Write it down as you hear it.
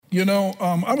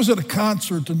I was at a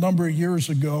concert a number of years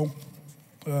ago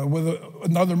with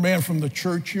another man from the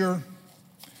church here,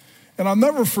 and I'll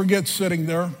never forget sitting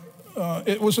there.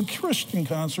 It was a Christian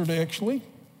concert, actually,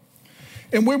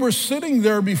 and we were sitting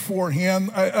there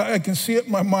beforehand. I can see it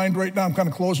in my mind right now. I'm kind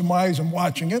of closing my eyes and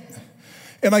watching it,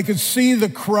 and I could see the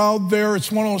crowd there.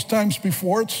 It's one of those times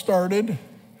before it started.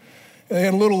 They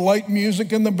had a little light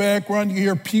music in the background. You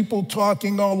hear people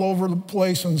talking all over the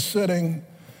place and sitting.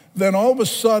 Then all of a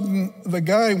sudden, the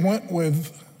guy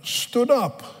stood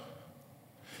up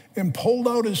and pulled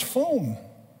out his phone.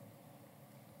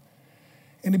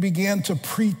 And he began to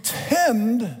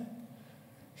pretend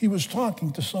he was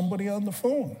talking to somebody on the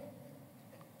phone.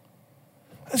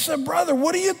 I said, "Brother,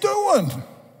 what are you doing?"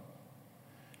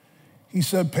 He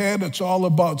said, "Pat, it's all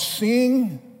about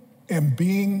seeing and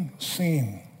being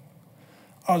seen."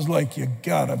 I was like, "You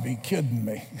gotta be kidding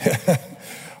me."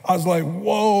 I was like,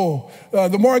 whoa.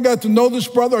 The more I got to know this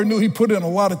brother, I knew he put in a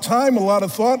lot of time, a lot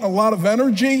of thought, and a lot of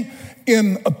energy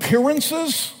in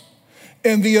appearances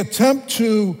and the attempt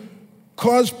to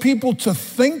cause people to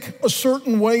think a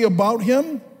certain way about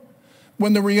him,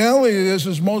 when the reality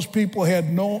is most people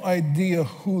had no idea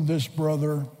who this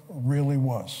brother really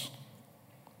was.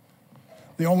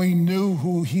 They only knew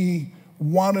who he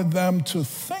wanted them to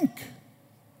think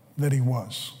that he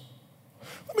was.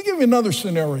 Let me give you another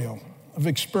scenario I've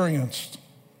experienced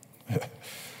a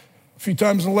few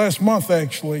times in the last month,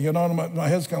 actually. My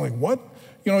head's kind of like, what?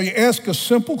 You ask a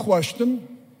simple question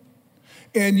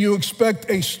and you expect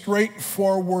a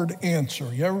straightforward answer.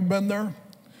 You ever been there?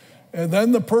 And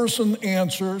then the person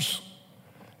answers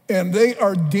and they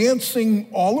are dancing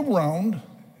all around.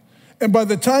 And by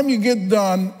the time you get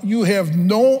done, you have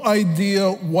no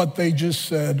idea what they just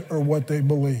said or what they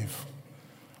believe.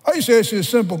 I used to ask you a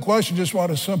simple question, just want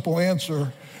a simple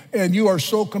answer. And you are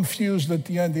so confused at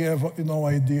the end, you have no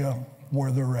idea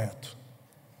where they're at.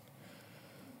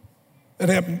 It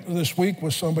happened this week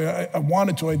with somebody. I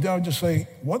wanted to. I would just say,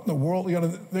 what in the world?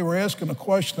 They were asking a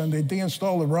question, and they danced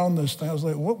all around this thing. I was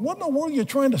like, what in the world are you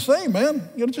trying to say, man?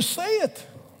 Just say it.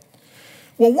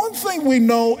 Well, one thing we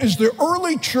know is the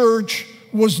early church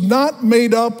was not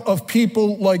made up of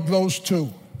people like those two.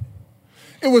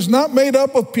 It was not made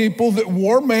up of people that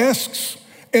wore masks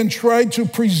and tried to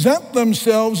present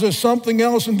themselves as something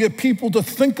else and get people to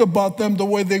think about them the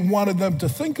way they wanted them to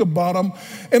think about them.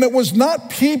 And it was not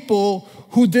people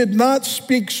who did not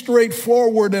speak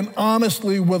straightforward and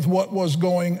honestly with what was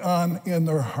going on in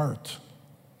their heart.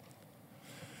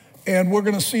 And we're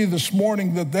going to see this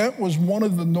morning that was one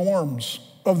of the norms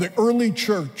of the early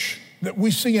church that we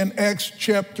see in Acts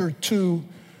chapter 2,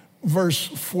 verse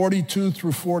 42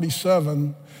 through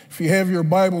 47. If you have your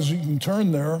Bibles, you can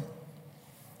turn there.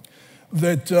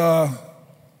 That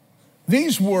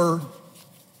these were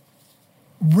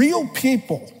real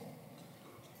people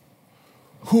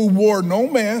who wore no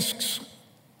masks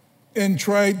and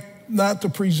tried not to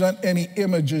present any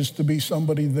images to be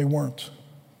somebody they weren't.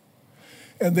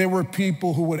 And they were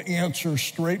people who would answer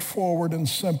straightforward and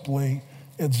simply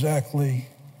exactly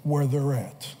where they're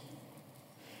at.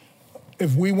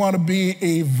 If we want to be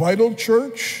a vital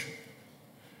church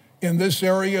in this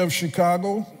area of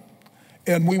Chicago,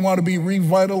 and we want to be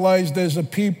revitalized as a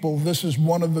people, this is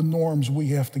one of the norms we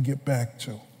have to get back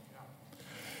to.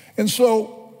 And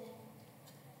so,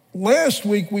 last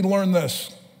week we learned this.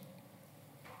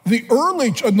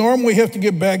 A norm we have to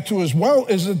get back to as well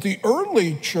is that the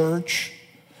early church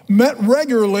met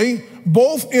regularly,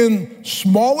 both in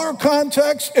smaller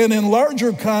context and in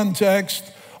larger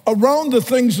context, around the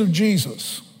things of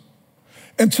Jesus.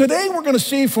 And today we're going to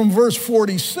see from verse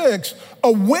 46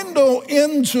 a window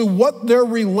into what their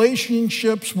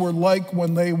relationships were like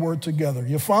when they were together.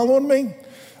 You following me?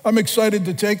 I'm excited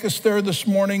to take us there this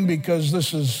morning because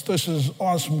this is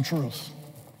awesome truth.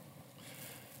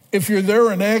 If you're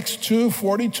there in Acts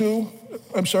 2:42,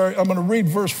 I'm going to read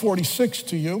verse 46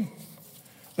 to you.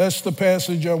 That's the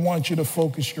passage I want you to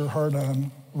focus your heart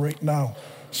on right now.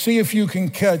 See if you can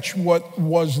catch what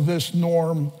was this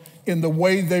norm in the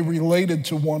way they related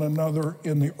to one another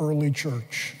in the early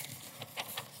church.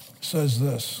 It says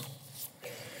this: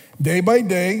 day by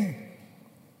day,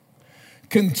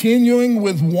 continuing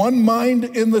with one mind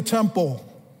in the temple,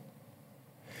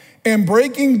 and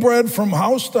breaking bread from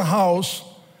house to house,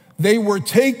 they were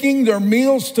taking their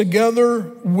meals together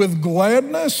with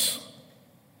gladness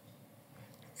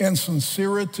and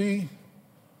sincerity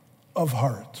of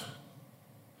heart.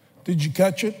 Did you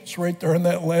catch it? It's right there in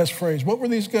that last phrase. What were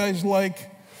these guys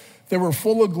like? They were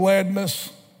full of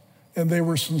gladness and they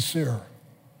were sincere.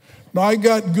 Now, I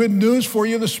got good news for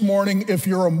you this morning. If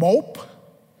you're a mope,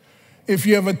 If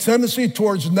you have a tendency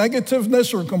towards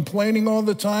negativeness or complaining all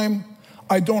the time,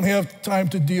 I don't have time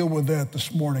to deal with that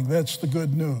this morning. That's the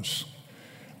good news.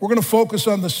 We're going to focus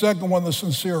on the second one, the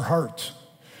sincere heart.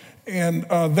 And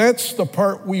that's the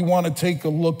part we want to take a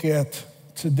look at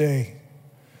today.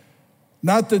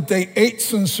 Not that they ate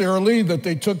sincerely, that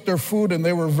they took their food and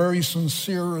they were very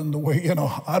sincere in the way,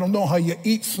 I don't know how you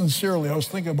eat sincerely. I was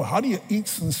thinking about, how do you eat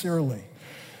sincerely?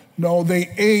 No, they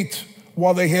ate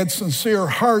while they had sincere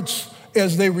hearts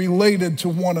as they related to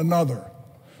one another.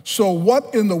 So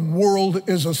what in the world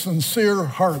is a sincere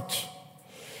heart?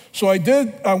 So I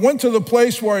went to the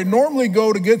place where I normally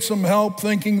go to get some help,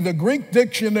 thinking the Greek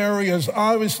dictionary is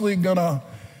obviously going to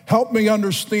help me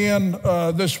understand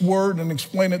this word and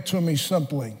explain it to me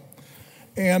simply.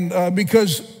 And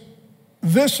because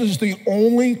this is the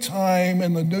only time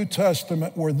in the New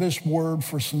Testament where this word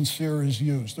for sincere is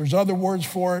used. There's other words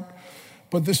for it,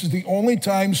 but this is the only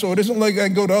time. So it isn't like I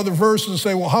can go to other verses and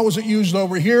say, well, how was it used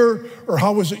over here? Or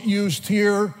how was it used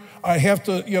here? I have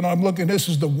to, I'm looking, this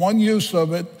is the one use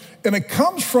of it. And it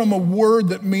comes from a word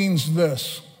that means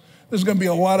this. There's going to be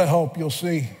a lot of help, you'll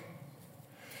see.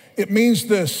 It means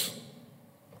this: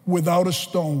 without a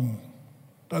stone.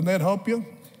 Doesn't that help you?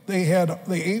 They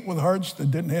ate with hearts that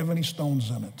didn't have any stones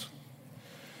in it.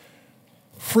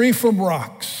 Free from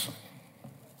rocks.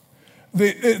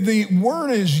 The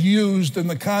word is used in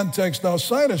the context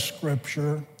outside of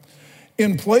Scripture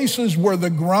in places where the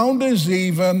ground is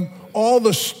even, all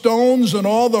the stones and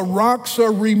all the rocks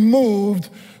are removed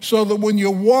so that when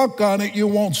you walk on it, you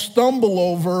won't stumble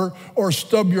over or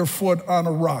stub your foot on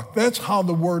a rock. That's how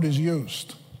the word is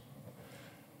used.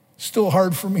 Still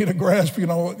hard for me to grasp, you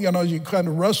kind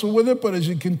of wrestle with it, but as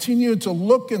you continue to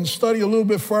look and study a little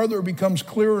bit farther, it becomes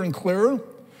clearer and clearer.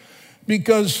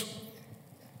 Because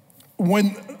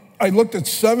when I looked at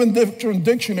 7 different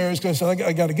dictionaries, because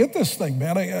I got to get this thing,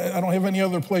 man. I don't have any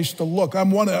other place to look. I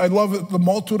love the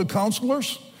multitude of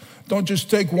counselors. Don't just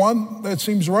take one that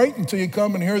seems right until you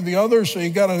come and hear the other. So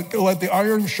you got to let the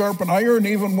iron sharpen iron,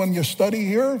 even when you study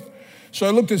here. So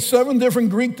I looked at 7 different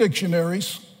Greek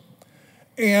dictionaries,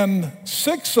 and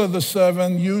 6 of the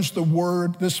 7 used the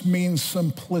word, this means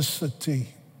simplicity.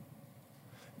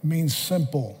 It means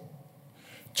simple.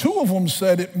 2 of them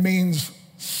said it means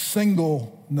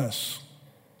singleness,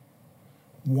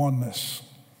 oneness.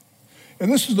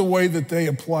 And this is the way that they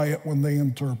apply it when they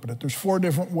interpret it. There's 4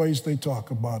 different ways they talk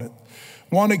about it.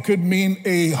 1, it could mean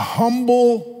a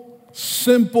humble,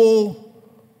 simple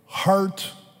heart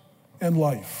and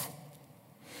life.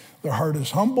 The heart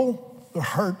is humble, the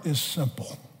heart is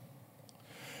simple.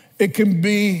 It can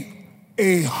be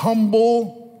a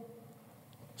humble,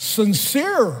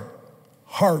 sincere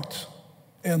heart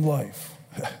and life.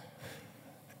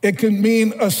 It can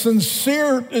mean a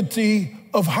sincerity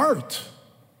of heart,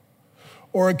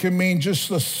 or it can mean just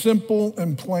a simple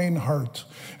and plain heart.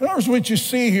 In other words, what you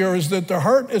see here is that the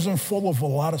heart isn't full of a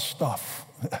lot of stuff.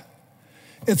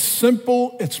 It's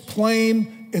simple, it's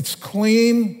plain, it's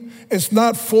clean, it's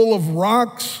not full of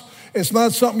rocks, it's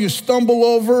not something you stumble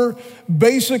over.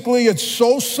 Basically, it's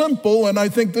so simple, and I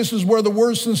think this is where the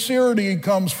word sincerity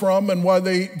comes from and why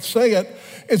they say it.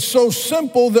 It's so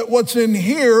simple that what's in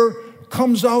here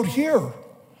comes out here,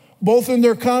 both in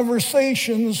their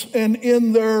conversations and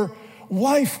in their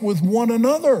life with one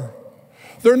another.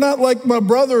 They're not like my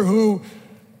brother who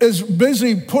is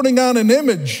busy putting on an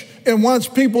image and wants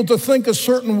people to think a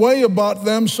certain way about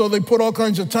them, so they put all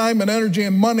kinds of time and energy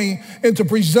and money into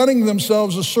presenting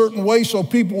themselves a certain way so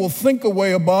people will think a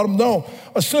way about them. No,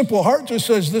 a simple heart just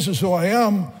says, this is who I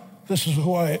am, this is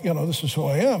who I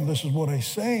am, this is what I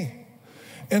say.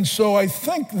 And so I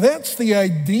think that's the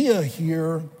idea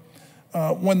here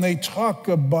when they talk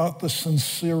about the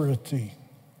sincerity.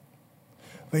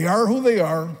 They are who they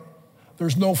are.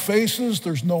 There's no faces,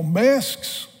 there's no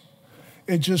masks.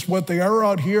 It's just what they are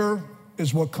out here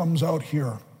is what comes out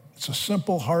here. It's a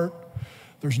simple heart.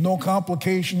 There's no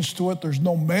complications to it. There's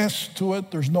no masks to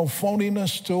it. There's no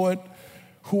phoniness to it.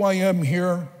 Who I am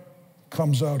here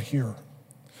comes out here.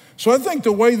 So I think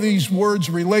the way these words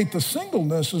relate to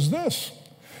singleness is this.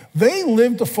 They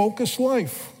lived a focused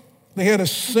life. They had a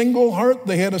single heart.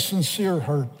 They had a sincere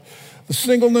heart. The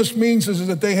singleness means is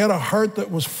that they had a heart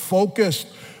that was focused.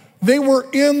 They were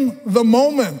in the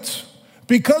moment.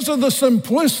 Because of the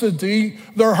simplicity,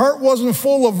 their heart wasn't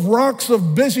full of rocks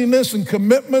of busyness and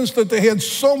commitments that they had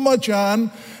so much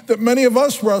on that many of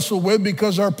us wrestle with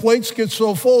because our plates get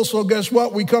so full. So guess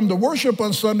what? We come to worship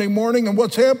on Sunday morning, and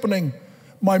what's happening?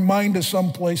 My mind is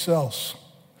someplace else.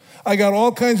 I got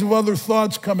all kinds of other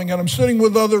thoughts coming in. I'm sitting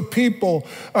with other people.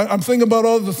 I'm thinking about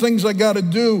all the things I got to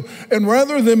do. And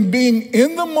rather than being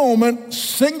in the moment,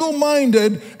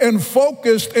 single-minded and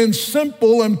focused and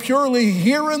simple and purely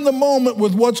here in the moment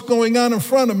with what's going on in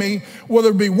front of me, whether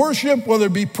it be worship, whether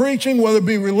it be preaching, whether it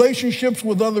be relationships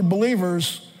with other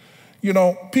believers,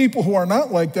 people who are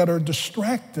not like that are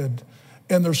distracted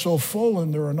and they're so full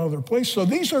and they're in another place. So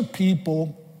these are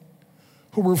people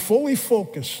who were fully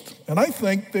focused. And I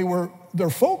think their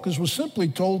focus was simply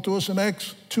told to us in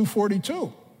Acts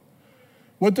 2:42.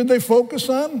 What did they focus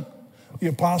on? The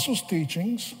apostles'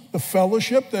 teachings, the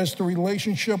fellowship, that's the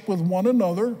relationship with one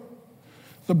another,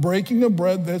 the breaking of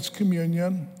bread, that's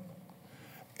communion,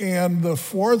 and the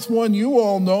fourth one you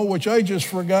all know, which I just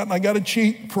forgot, and I got to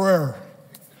cheat, prayer.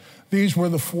 These were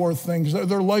the four things.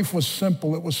 Their life was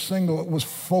simple, it was single, it was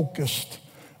focused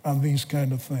on these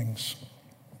kind of things.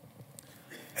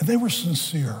 And they were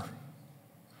sincere.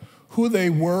 Who they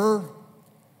were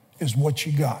is what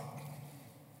you got.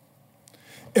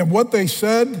 And what they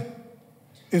said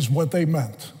is what they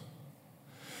meant.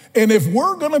 And if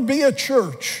we're going to be a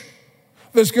church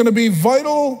that's going to be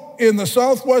vital in the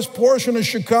southwest portion of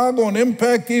Chicago and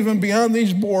impact even beyond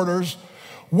these borders,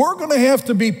 we're going to have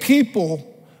to be people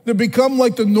that become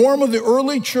like the norm of the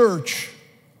early church,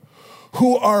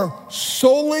 who are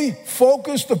solely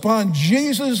focused upon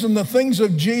Jesus and the things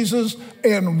of Jesus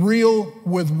and real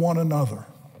with one another.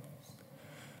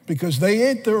 Because they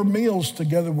ate their meals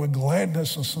together with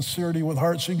gladness and sincerity with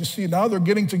heart. So you can see now they're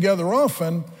getting together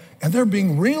often and they're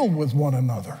being real with one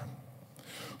another.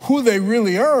 Who they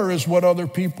really are is what other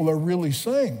people are really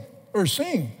saying or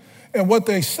seeing. And what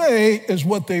they say is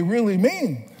what they really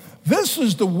mean. This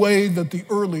is the way that the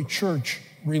early church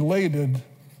related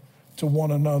to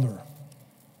one another.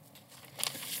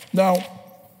 Now,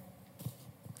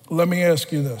 let me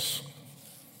ask you this.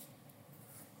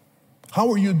 How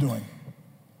are you doing?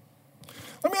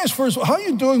 Let me ask first, how are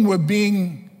you doing with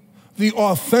being the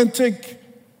authentic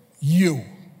you?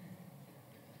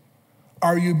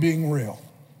 Are you being real?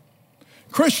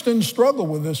 Christians struggle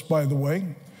with this, by the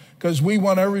way, because we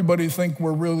want everybody to think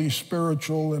we're really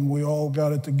spiritual and we all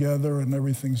got it together and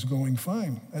everything's going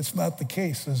fine. That's not the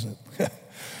case, is it?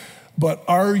 But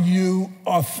are you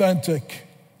authentic?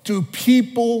 Do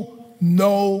people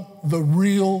know the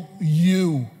real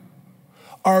you?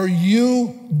 Are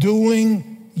you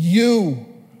doing you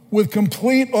with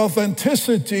complete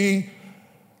authenticity,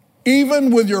 even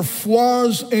with your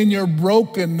flaws and your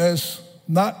brokenness,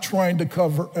 not trying to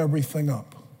cover everything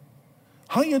up?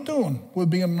 How you doing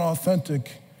with being an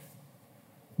authentic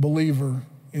believer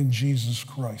in Jesus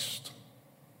Christ?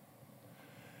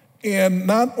 And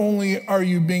not only are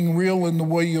you being real in the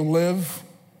way you live,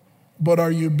 but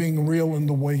are you being real in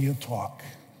the way you talk?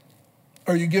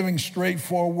 Are you giving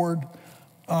straightforward,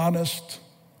 honest,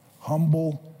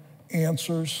 humble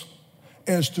answers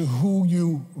as to who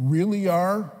you really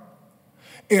are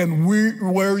and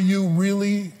where you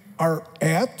really are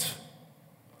at?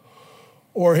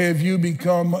 Or have you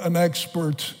become an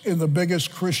expert in the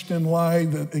biggest Christian lie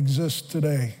that exists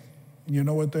today? You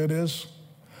know what that is?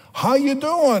 How you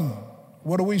doing?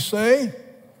 What do we say?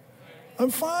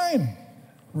 I'm fine.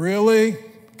 Really?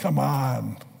 Come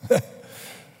on.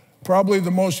 Probably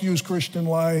the most used Christian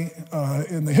lie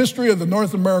in the history of the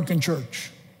North American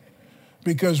church,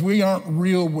 because we aren't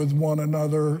real with one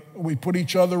another. We put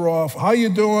each other off. How you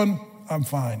doing? I'm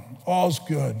fine. All's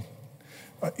good.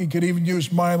 You could even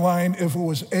use my line, if it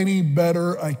was any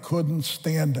better, I couldn't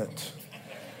stand it.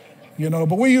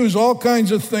 But we use all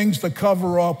kinds of things to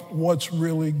cover up what's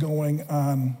really going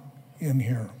on in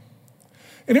here.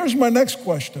 And here's my next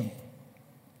question.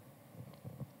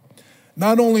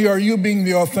 Not only are you being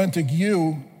the authentic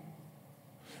you,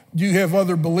 do you have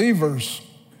other believers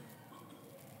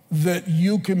that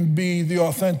you can be the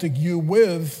authentic you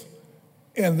with,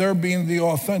 and they're being the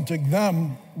authentic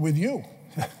them with you?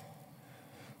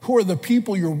 Who are the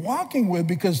people you're walking with?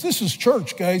 Because this is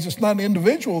church, guys. It's not an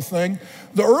individual thing.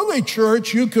 The early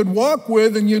church you could walk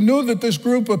with, and you knew that this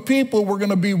group of people were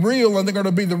going to be real, and they're going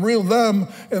to be the real them,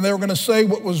 and they were going to say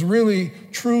what was really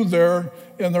true there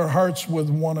in their hearts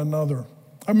with one another.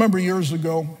 I remember years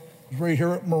ago, I was right here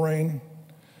at Moraine.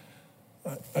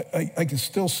 I can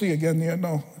still see again,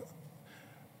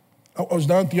 I was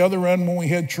down at the other end when we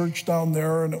had church down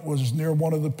there, and it was near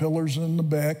one of the pillars in the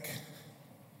back.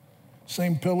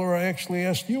 Same pillar I actually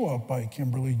asked you out by,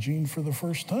 Kimberly Jean, for the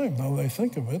first time, now that I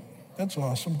think of it. That's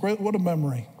awesome. Great, what a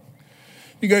memory.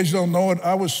 You guys don't know it,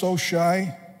 I was so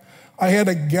shy. I had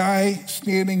a guy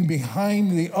standing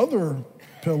behind the other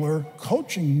pillar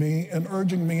coaching me and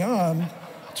urging me on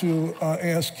to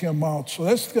ask him out. So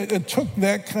it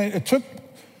took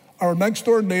our next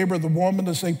door neighbor, the woman,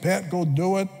 to say, Pat, go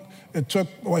do it. It took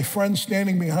my friend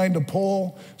standing behind a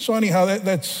pole. So anyhow,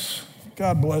 that's,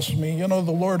 God bless me. You know,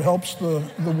 the Lord helps the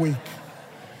weak.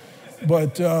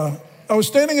 But I was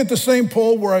standing at the same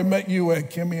pole where I met you at,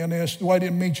 Kimmy, and asked, well, I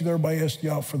didn't meet you there, but I asked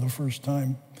you out for the first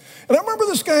time. And I remember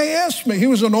this guy asked me, he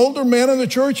was an older man in the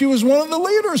church, he was one of the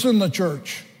leaders in the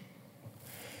church.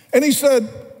 And he said,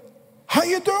 how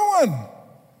you doing?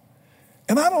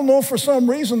 And I don't know, for some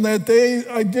reason that day,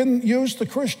 I didn't use the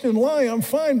Christian lie, I'm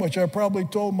fine, which I probably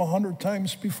told him 100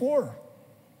 times before.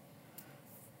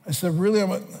 I said, really?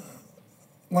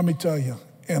 Let me tell you.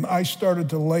 And I started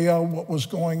to lay out what was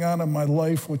going on in my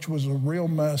life, which was a real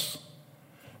mess.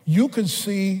 You could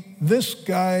see this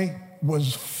guy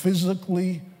was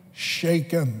physically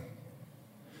shaken.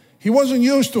 He wasn't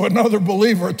used to another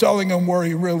believer telling him where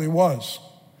he really was.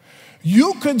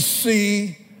 You could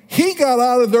see he got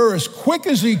out of there as quick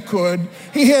as he could.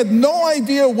 He had no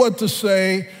idea what to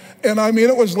say. And I mean,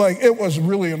 it was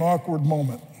really an awkward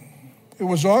moment. It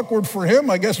was awkward for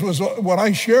him, I guess it was what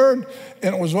I shared,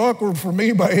 and it was awkward for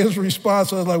me by his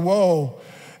response. I was like, whoa.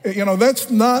 You know,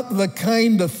 that's not the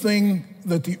kind of thing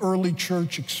that the early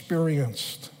church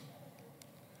experienced.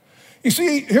 You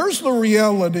see, here's the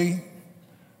reality.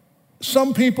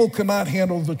 Some people cannot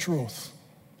handle the truth.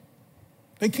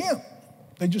 They can't.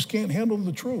 They just can't handle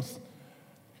the truth.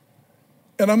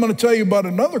 And I'm going to tell you about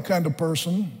another kind of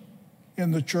person in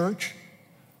the church.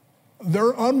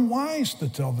 They're unwise to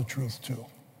tell the truth to.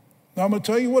 Now, I'm going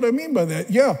to tell you what I mean by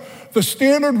that. Yeah, the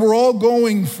standard we're all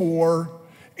going for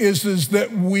is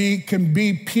that we can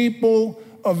be people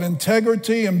of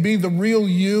integrity and be the real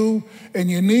you, and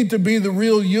you need to be the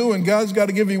real you, and God's got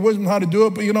to give you wisdom how to do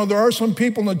it. But, you know, there are some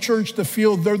people in the church that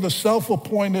feel they're the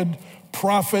self-appointed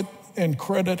prophet and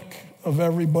critic of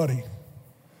everybody.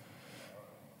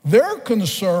 Their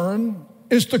concern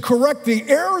is to correct the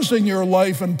errors in your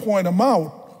life and point them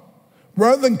out,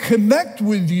 rather than connect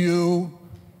with you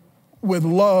with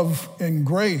love and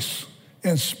grace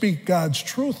and speak God's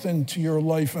truth into your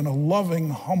life in a loving,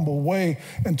 humble way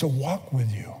and to walk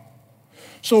with you.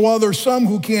 So while there's some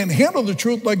who can't handle the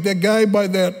truth, like that guy by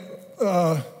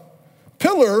that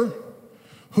pillar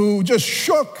who just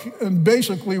shook and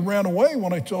basically ran away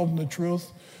when I told him the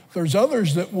truth, there's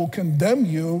others that will condemn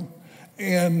you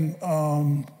and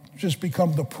just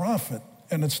become the prophet.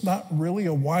 And it's not really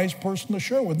a wise person to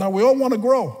share with. Now, we all want to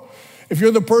grow. If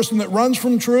you're the person that runs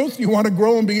from truth, you want to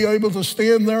grow and be able to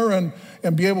stand there and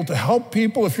be able to help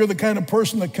people. If you're the kind of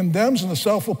person that condemns and a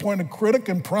self-appointed critic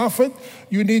and prophet,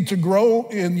 you need to grow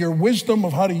in your wisdom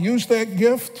of how to use that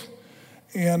gift.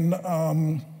 And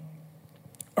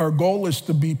our goal is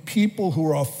to be people who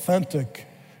are authentic,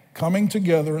 coming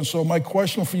together. And so my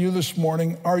question for you this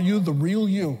morning, are you the real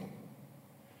you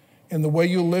in the way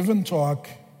you live and talk?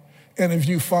 And if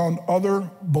you found other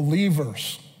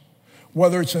believers,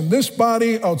 whether it's in this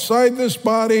body, outside this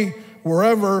body,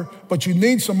 wherever, but you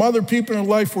need some other people in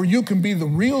your life where you can be the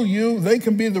real you, they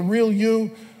can be the real you,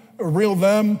 or real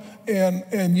them,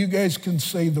 and you guys can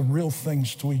say the real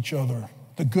things to each other,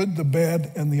 the good, the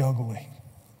bad, and the ugly.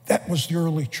 That was the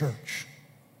early church.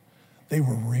 They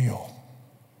were real.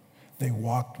 They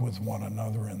walked with one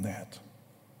another in that.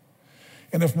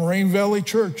 And if Moraine Valley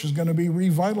Church is going to be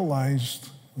revitalized,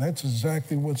 that's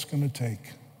exactly what it's going to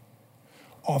take.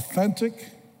 Authentic,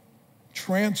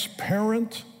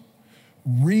 transparent,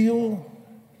 real,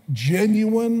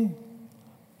 genuine,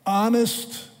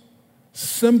 honest,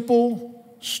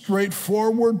 simple,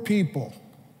 straightforward people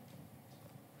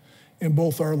in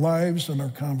both our lives and our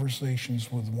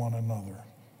conversations with one another.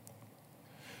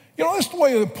 You know, that's the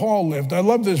way that Paul lived. I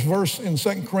love this verse in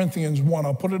 2 Corinthians 1.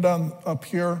 I'll put it on up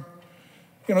here.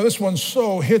 You know, this one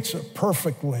so hits it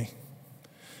perfectly.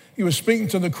 He was speaking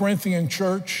to the Corinthian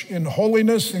church in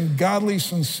holiness and godly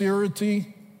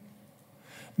sincerity,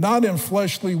 not in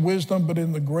fleshly wisdom, but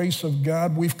in the grace of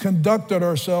God. We've conducted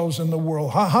ourselves in the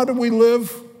world. How did we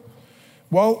live?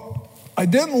 Well, I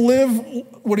didn't live,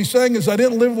 what he's saying is I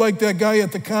didn't live like that guy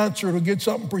at the concert who gets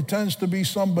up and pretends to be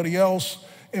somebody else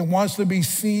and wants to be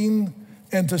seen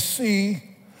and to see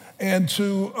and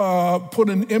to put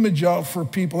an image out for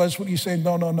people. That's what he's saying.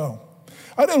 No.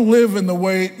 I didn't live in the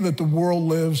way that the world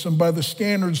lives and by the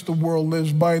standards the world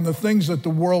lives by and the things that the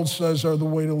world says are the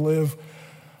way to live.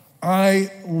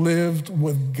 I lived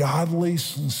with godly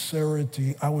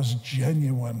sincerity. I was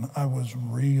genuine. I was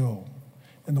real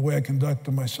in the way I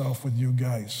conducted myself with you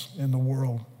guys in the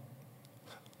world.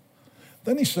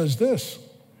 Then he says this,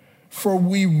 for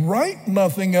we write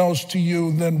nothing else to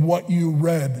you than what you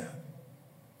read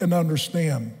and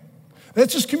understand.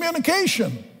 That's his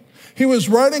communication. He was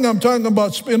writing, I'm talking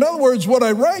about, in other words, what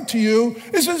I write to you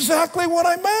is exactly what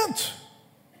I meant.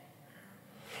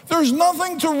 There's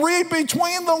nothing to read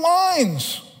between the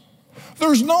lines.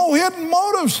 There's no hidden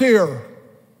motives here.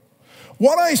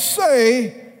 What I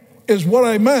say is what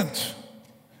I meant.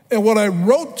 And what I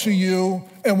wrote to you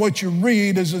and what you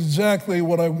read is exactly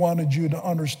what I wanted you to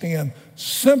understand.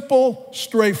 Simple,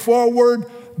 straightforward,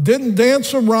 didn't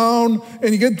dance around,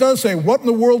 and you get done saying, what in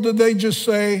the world did they just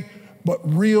say? But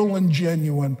real and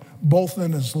genuine, both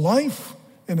in his life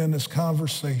and in his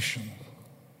conversation.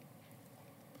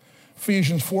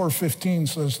 Ephesians 4:15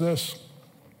 says this.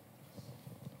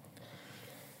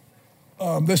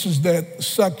 This is that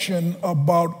section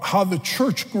about how the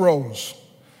church grows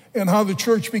and how the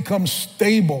church becomes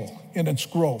stable in its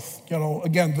growth. You know,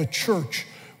 again, the church,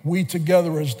 we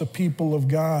together as the people of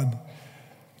God.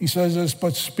 He says this,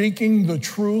 but speaking the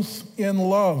truth in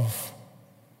love,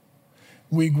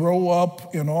 we grow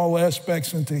up in all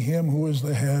aspects into him who is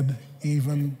the head,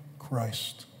 even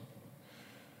Christ.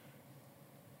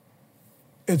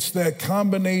 It's that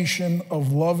combination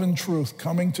of love and truth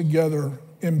coming together,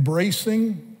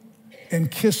 embracing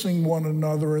and kissing one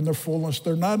another in their fullness.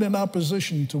 They're not in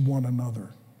opposition to one another.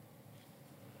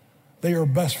 They are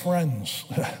best friends.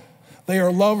 They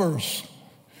are lovers.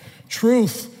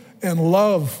 Truth and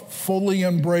love fully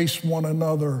embrace one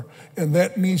another, and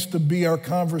that needs to be our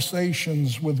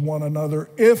conversations with one another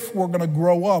if we're going to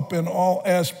grow up in all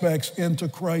aspects into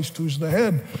Christ, who's the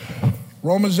head.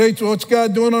 Romans 8, what's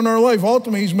God doing in our life?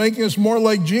 Ultimately, he's making us more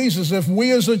like Jesus. If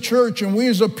we as a church and we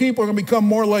as a people are going to become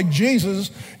more like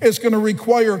Jesus, it's going to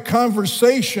require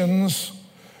conversations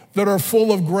that are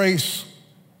full of grace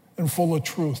and full of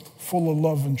truth, full of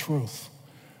love and truth.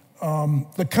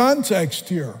 The context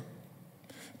here,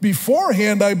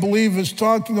 beforehand, I believe, is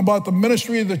talking about the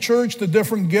ministry of the church, the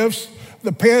different gifts,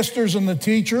 the pastors and the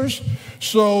teachers.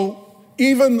 So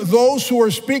even those who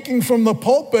are speaking from the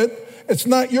pulpit, it's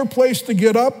not your place to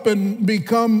get up and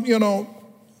become,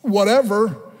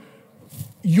 whatever.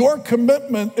 Your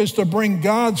commitment is to bring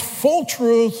God's full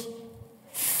truth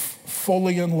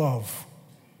fully in love.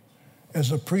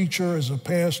 As a preacher, as a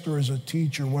pastor, as a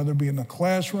teacher, whether it be in a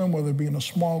classroom, whether it be in a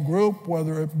small group,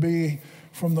 whether it be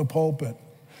from the pulpit.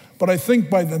 But I think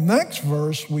by the next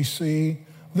verse we see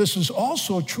this is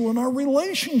also true in our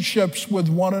relationships with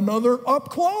one another up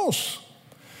close.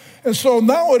 And so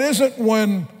now it isn't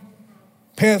when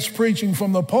Pat's preaching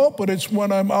from the pulpit, it's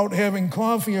when I'm out having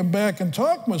coffee and back and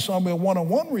talking with somebody, a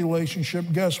one-on-one relationship.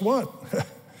 Guess what?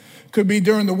 Could be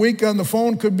during the week on the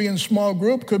phone, could be in small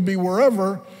group, could be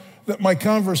wherever, that my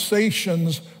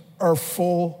conversations are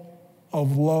full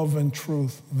of love and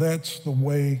truth. That's the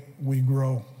way we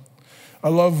grow. I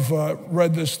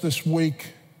read this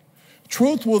week.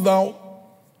 Truth without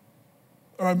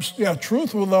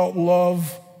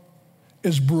love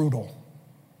is brutal.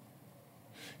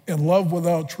 And love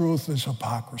without truth is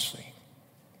hypocrisy.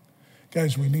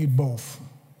 Guys, we need both.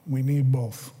 We need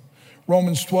both.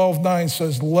 Romans 12:9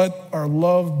 says, let our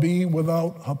love be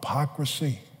without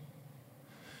hypocrisy.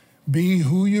 Be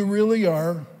who you really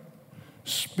are.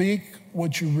 Speak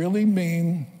what you really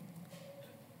mean,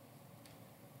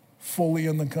 fully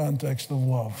in the context of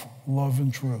love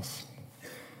and truth.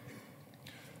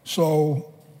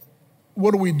 So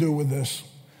what do we do with this?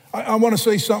 I want to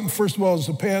say something, first of all, as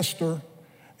a pastor,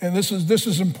 and this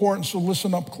is important, so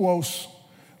listen up close.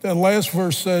 That last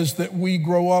verse says that we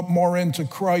grow up more into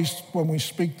Christ when we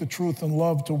speak the truth and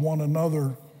love to one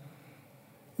another.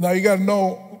 Now you got to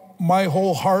know, my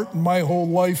whole heart and my whole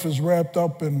life is wrapped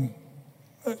up in,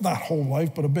 not whole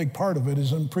life, but a big part of it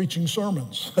is in preaching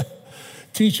sermons,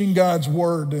 teaching God's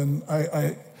word. And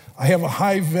I have a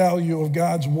high value of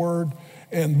God's word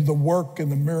and the work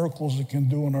and the miracles it can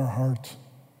do in our heart.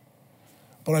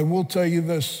 But I will tell you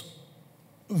this,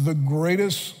 the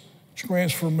greatest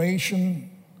transformation,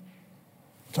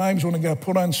 times when I got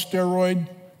put on steroid,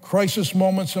 crisis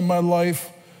moments in my life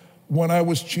when I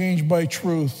was changed by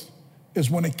truth, is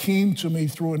when it came to me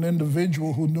through an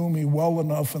individual who knew me well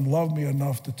enough and loved me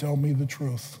enough to tell me the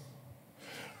truth.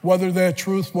 Whether that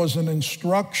truth was an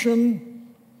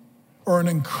instruction or an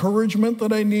encouragement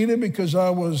that I needed because I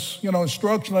was,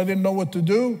 instruction, I didn't know what to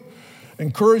do,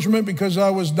 encouragement because I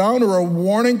was down, or a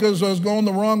warning because I was going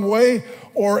the wrong way,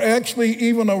 or actually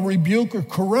even a rebuke or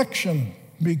correction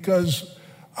because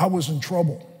I was in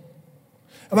trouble.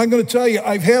 And I'm going to tell you,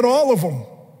 I've had all of them.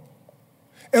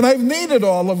 And I've needed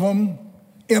all of them,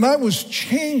 and I was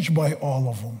changed by all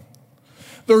of them.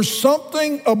 There's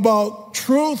something about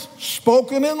truth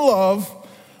spoken in love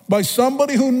by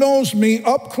somebody who knows me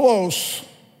up close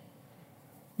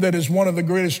that is one of the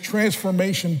greatest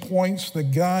transformation points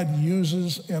that God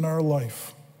uses in our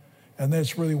life. And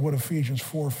that's really what Ephesians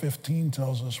 4:15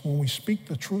 tells us. When we speak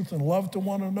the truth in love to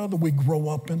one another, we grow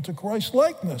up into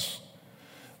Christ-likeness.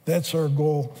 That's our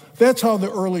goal. That's how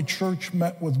the early church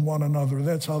met with one another.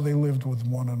 That's how they lived with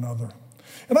one another.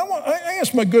 And I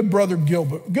asked my good brother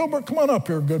Gilbert. Gilbert, come on up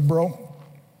here, good bro.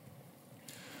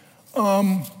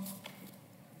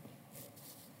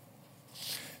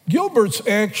 Gilbert's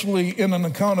actually in an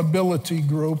accountability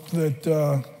group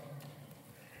that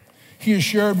he has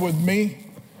shared with me.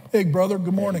 Hey, brother,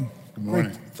 good morning. Good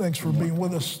morning. Great. Thanks for being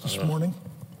with us this morning.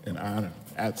 An honor,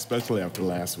 especially after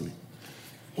last week.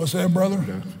 What's that, brother?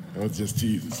 That was just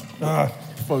Jesus.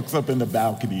 Folks up in the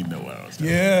balcony know what I was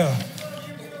talking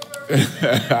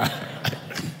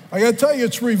I got to tell you,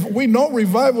 we know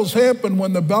revivals happen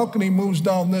when the balcony moves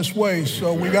down this way,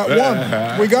 so we got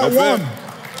one. We got one. It.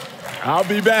 I'll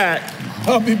be back.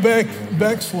 I'll be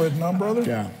backslidden, huh, brother?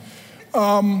 Yeah.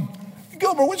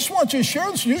 Gilbert, we just want you to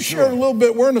share this. You shared a little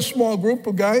bit. We're in a small group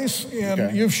of guys,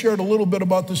 and you've shared a little bit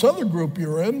about this other group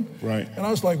you're in. Right. And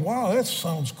I was like, wow, that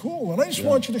sounds cool. And I just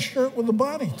want you to share it with the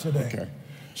body today. Okay.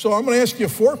 So I'm going to ask you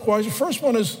 4 questions. The first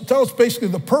one is, tell us basically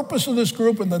the purpose of this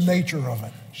group and the nature of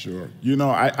it. Sure. You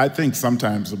know, I think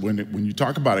sometimes when you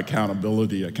talk about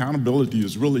accountability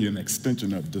is really an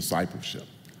extension of discipleship.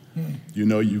 You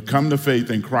know, you come to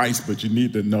faith in Christ, but you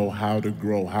need to know how to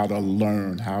grow, how to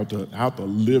learn, how to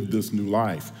live this new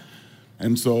life.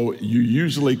 And so you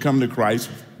usually come to Christ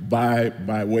by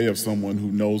way of someone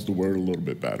who knows the word a little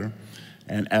bit better.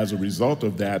 And as a result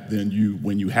of that, then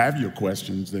when you have your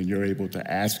questions, then you're able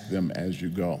to ask them as you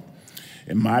go.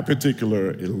 In my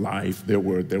particular life, there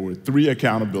were 3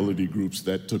 accountability groups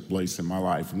that took place in my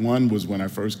life. One was when I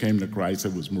first came to Christ.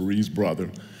 It was Marie's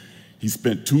brother. He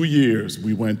spent 2 years.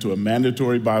 We went to a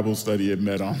mandatory Bible study and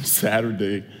met on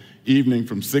Saturday evening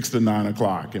from 6 to 9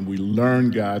 o'clock, and we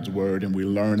learned God's word, and we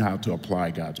learned how to apply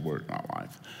God's word in our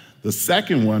life. The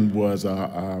second one was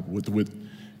with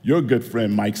your good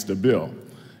friend, Mike Stabile,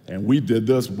 and we did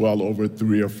this well over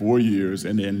 3 or 4 years,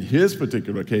 and in his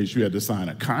particular case, you had to sign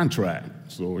a contract.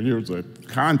 So here's a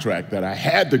contract that I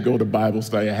had to go to Bible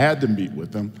study. I had to meet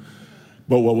with him.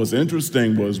 But what was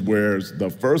interesting was where the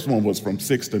first one was from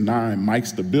 6 to 9, Mike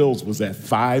Stabile's was at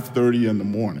 5:30 in the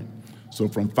morning. So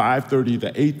from 5:30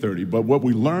 to 8:30. But what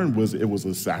we learned was it was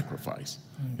a sacrifice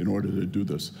in order to do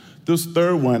this. This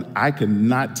third one, I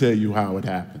cannot tell you how it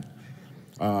happened.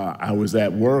 I was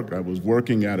at work. I was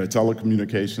working at a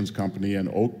telecommunications company in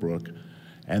Oak Brook,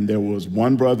 and there was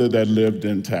one brother that lived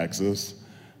in Texas.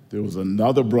 There was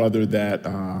another brother that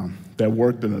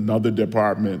worked in another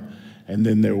department, and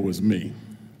then there was me.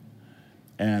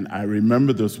 And I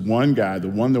remember this one guy, the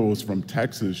one that was from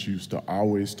Texas, used to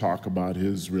always talk about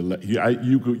his,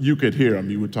 you could hear him,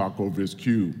 he would talk over his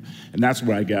cube. And that's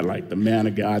where I got like the man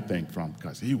of God thing from,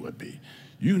 because he would be,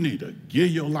 you need to give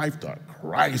your life to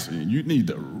Christ, and you need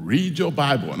to read your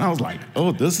Bible. And I was like,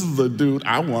 oh, this is the dude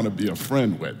I want to be a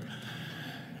friend with.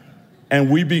 And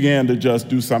we began to just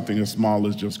do something as small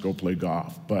as just go play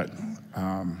golf. But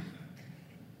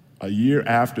a year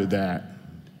after that,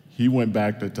 he went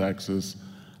back to Texas.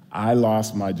 I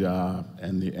lost my job,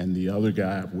 and the other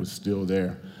guy was still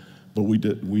there. But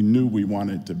we knew we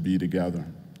wanted to be together.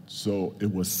 So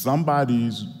it was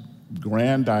somebody's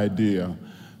grand idea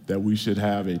that we should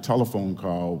have a telephone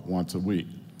call once a week.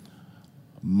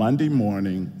 Monday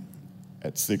morning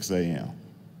at 6 a.m.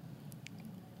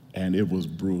 And it was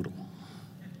brutal.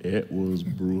 It was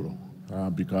brutal.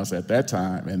 Because at that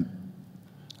time, and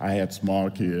I had small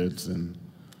kids,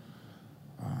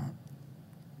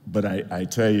 but I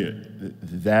tell you,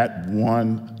 that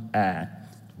one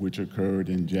act, which occurred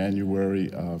in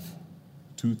January of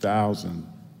 2000,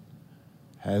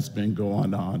 has been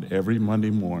going on every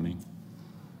Monday morning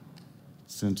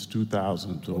since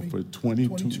 2000, so for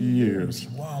 22 years.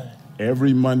 Wow.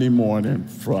 Every Monday morning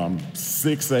from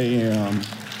 6 a.m.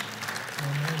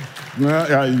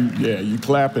 Yeah, you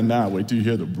clapping now. Wait till you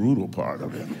hear the brutal part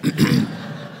of it.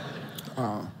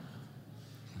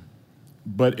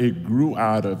 But it grew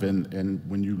out of, and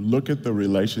when you look at the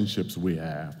relationships we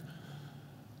have,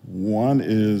 one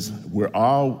is we're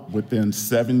all within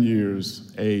 7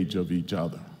 years age of each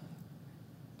other.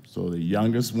 So the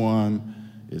youngest one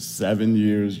is 7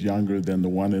 years younger than the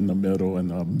one in the middle, and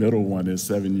the middle one is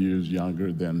 7 years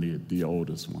younger than the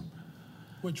oldest one.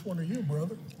 Which one are you,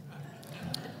 brother?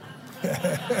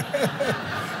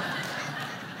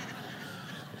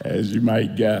 As you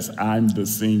might guess, I'm the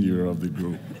senior of the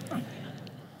group.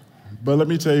 But let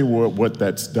me tell you what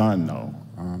that's done, though.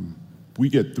 We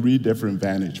get 3 different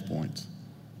vantage points.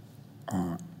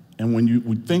 And when you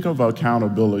think of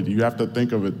accountability, you have to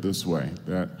think of it this way,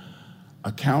 that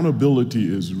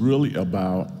accountability is really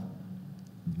about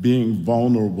being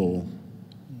vulnerable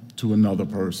to another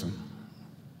person.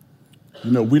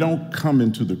 You know, we don't come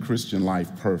into the Christian life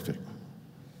perfect.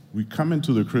 We come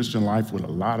into the Christian life with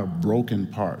a lot of broken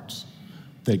parts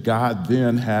that God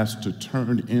then has to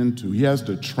turn into. He has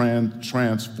to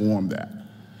transform that.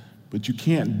 But you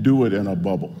can't do it in a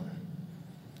bubble.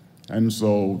 And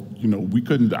so, you know,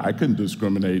 I couldn't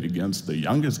discriminate against the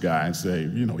youngest guy and say,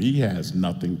 you know, he has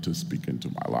nothing to speak into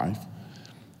my life.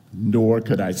 Nor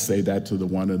could I say that to the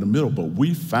one in the middle. But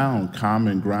we found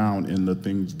common ground in the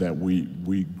things that we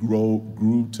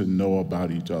grew to know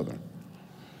about each other.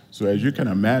 So as you can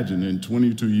imagine, in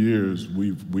 22 years,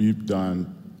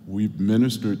 we've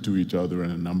ministered to each other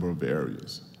in a number of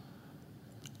areas.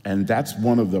 And that's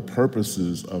one of the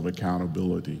purposes of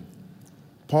accountability.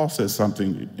 Paul says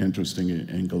something interesting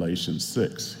in Galatians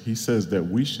 6. He says that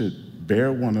we should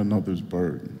bear one another's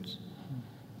burdens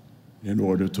in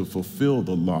order to fulfill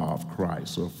the law of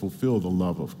Christ or fulfill the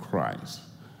love of Christ.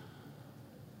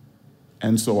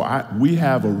 And so we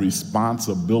have a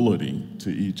responsibility to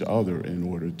each other in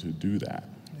order to do that.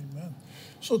 Amen.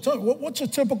 So tell me, what's a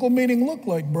typical meeting look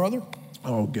like, brother?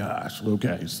 Oh, gosh.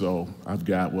 Okay, so I've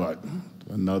got,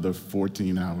 another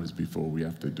 14 hours before we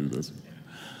have to do this.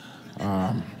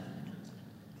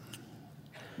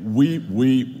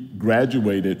 We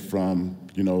graduated from,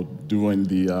 doing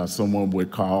the, someone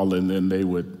would call and then they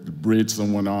would bridge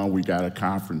someone on. We got a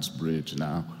conference bridge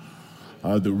now.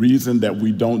 The reason that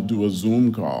we don't do a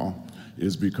Zoom call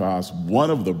is because one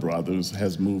of the brothers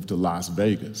has moved to Las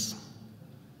Vegas.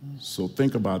 So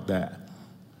think about that.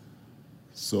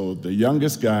 So the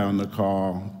youngest guy on the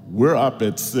call, we're up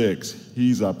at 6,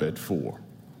 he's up at 4.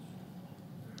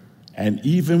 And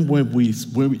even when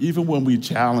we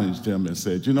challenged him and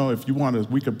said, if you want us,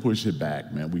 we could push it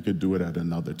back, man. We could do it at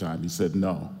another time. He said,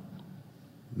 no,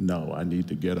 I need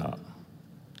to get up.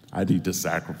 I need to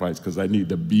sacrifice because I need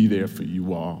to be there for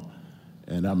you all,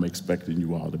 and I'm expecting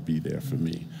you all to be there for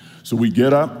me. So we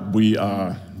get up. We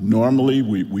normally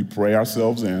we pray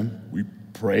ourselves in. We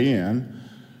pray in.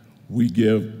 We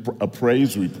give a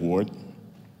praise report,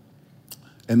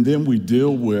 and then we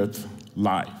deal with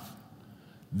life.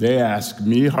 They ask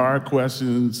me hard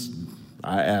questions.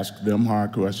 I ask them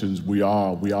hard questions. We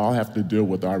all have to deal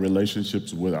with our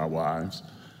relationships with our wives,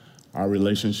 our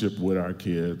relationship with our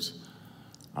kids,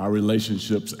 our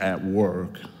relationships at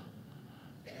work.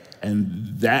 And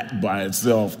that by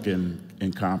itself can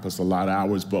encompass a lot of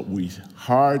hours, but we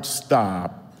hard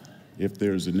stop if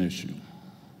there's an issue.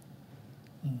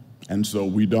 And so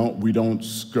we don't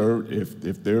skirt.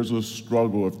 If there's a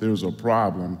struggle, if there's a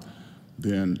problem,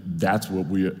 then that's what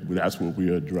we address.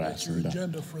 That's your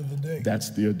agenda for the day. That's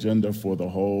the agenda for the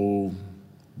whole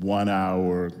 1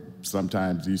 hour.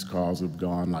 Sometimes these calls have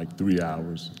gone like 3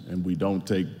 hours, and we don't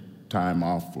take time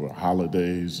off for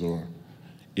holidays, or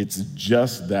it's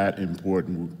just that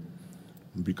important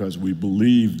because we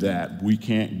believe that we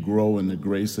can't grow in the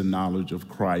grace and knowledge of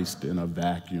Christ in a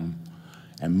vacuum.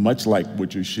 And much like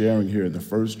what you're sharing here in the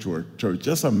first church,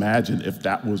 just imagine if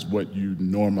that was what you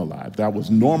normalized. That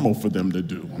was normal for them to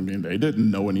do. I mean, they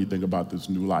didn't know anything about this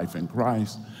new life in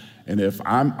Christ. And if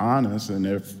I'm honest, and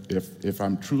if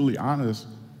I'm truly honest,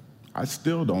 I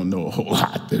still don't know a whole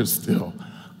lot. There's still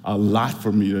a lot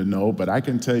for me to know, but I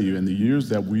can tell you in the years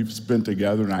that we've spent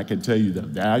together, and I can tell you the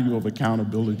value of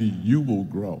accountability, you will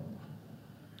grow.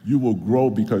 You will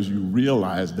grow because you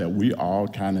realize that we all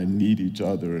kind of need each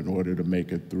other in order to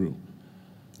make it through.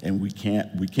 And we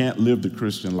can't live the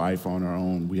Christian life on our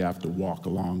own. We have to walk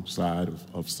alongside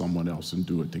of someone else and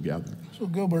do it together. So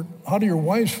Gilbert, how do your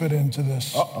wives fit into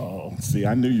this? Uh-oh. See,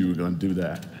 I knew you were going to do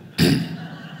that.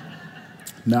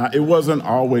 Now, it wasn't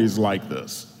always like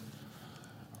this.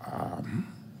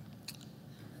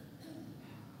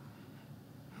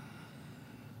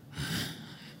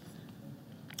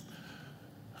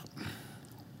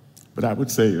 But I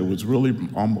would say it was really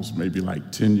almost maybe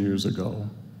like 10 years ago,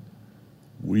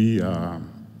 we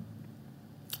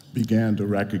began to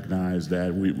recognize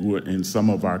that we were in some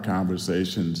of our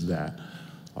conversations that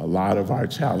a lot of our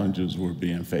challenges were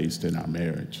being faced in our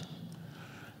marriage.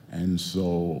 And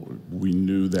so we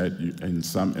knew that in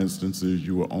some instances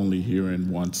you were only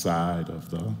hearing one side of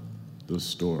the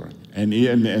story. And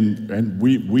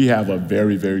we have a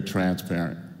very, very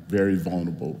transparent, very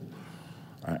vulnerable,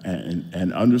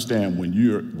 and understand when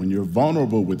you're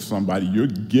vulnerable with somebody, you're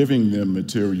giving them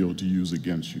material to use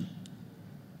against you.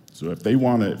 So if they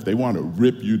want to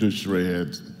rip you to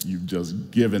shreds, you've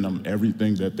just given them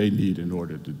everything that they need in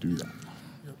order to do that.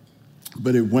 Yep.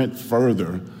 But it went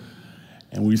further.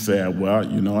 And we said, well,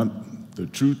 the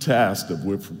true test of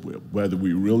whether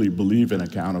we really believe in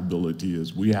accountability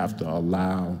is we have to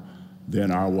allow than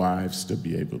our wives to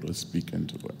be able to speak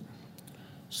into it.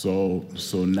 So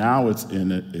now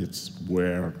it's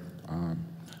where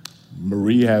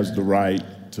Marie has the right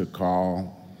to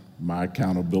call my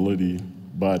accountability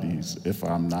buddies if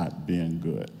I'm not being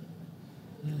good.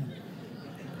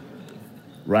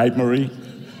 Right, Marie?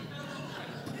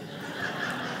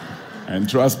 And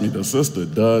trust me, the sister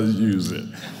does use it.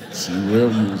 She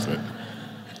will use it.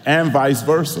 And vice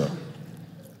versa.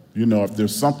 You know, if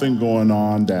there's something going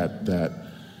on that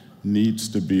needs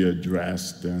to be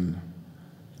addressed, then,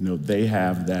 you know, they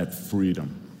have that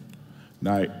freedom.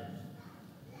 Now,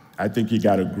 I think you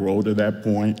got to grow to that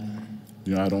point.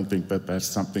 You know, I don't think that that's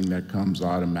something that comes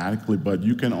automatically, but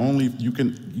you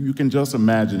can just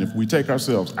imagine if we take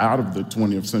ourselves out of the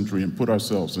 20th century and put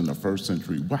ourselves in the first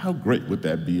century, well, how great would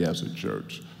that be as a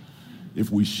church? If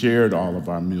we shared all of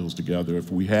our meals together, if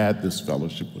we had this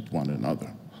fellowship with one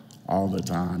another all the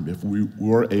time, if we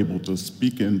were able to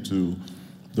speak into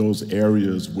those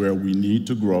areas where we need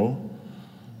to grow,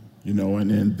 you know,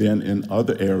 and then in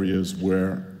other areas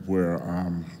where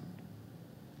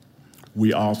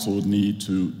we also need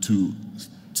to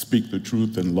speak the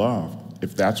truth in love,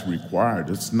 if that's required.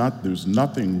 There's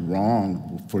nothing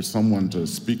wrong for someone to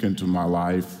speak into my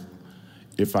life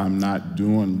if I'm not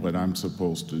doing what I'm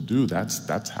supposed to do.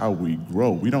 That's how we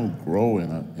grow. We don't grow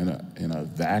in a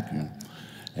vacuum.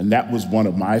 And that was one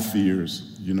of my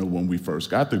fears, you know, when we first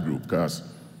got the group, because,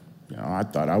 you know, I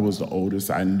thought I was the oldest.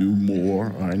 I knew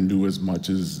more. I knew as much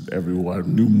as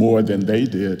everyone, knew more than they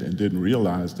did, and didn't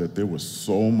realize that there was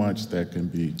so much that can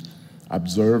be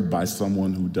observed by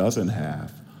someone who doesn't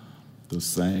have the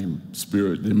same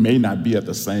spirit. They may not be at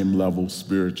the same level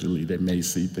spiritually. They may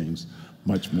see things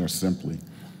much more simply.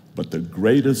 But the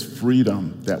greatest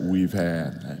freedom that we've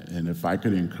had, and if I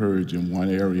could encourage in one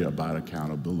area about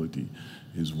accountability,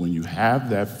 is when you have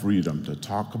that freedom to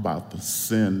talk about the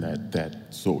sin that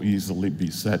so easily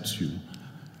besets you,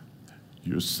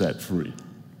 you're set free.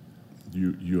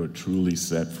 You're truly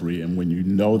set free. And when you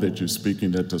know that you're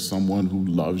speaking that to someone who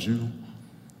loves you,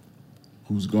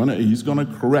 he's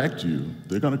gonna correct you.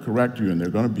 They're gonna correct you and they're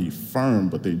gonna be firm,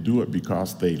 but they do it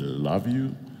because they love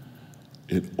you.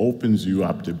 It opens you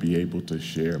up to be able to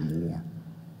share more.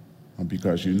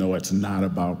 Because you know it's not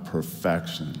about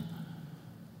perfection.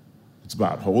 It's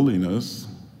about holiness,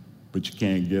 but you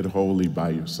can't get holy by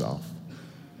yourself.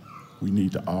 We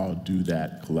need to all do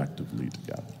that collectively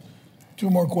together. Two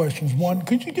more questions. One,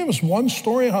 could you give us one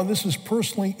story how this has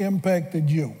personally impacted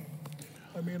you?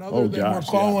 I mean, other than we're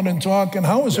calling and talking,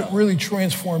 how has it really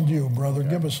transformed you, brother?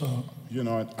 Give us a... You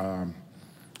know,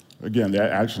 again,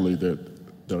 actually,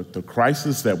 the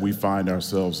crisis that we find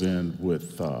ourselves in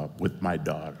with my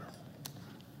daughter,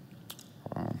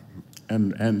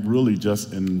 and really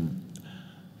just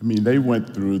they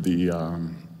went through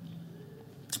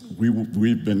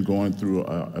we've been going through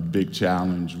a big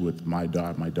challenge with my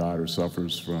daughter. My daughter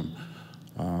suffers from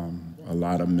a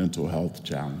lot of mental health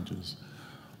challenges.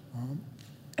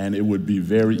 And it would be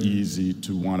very easy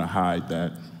to want to hide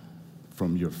that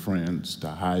from your friends, to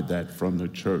hide that from the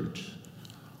church,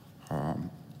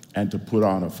 and to put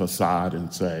on a facade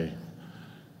and say,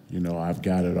 you know, I've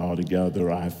got it all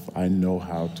together. I know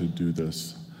how to do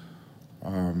this.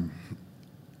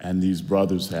 And these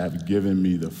brothers have given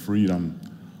me the freedom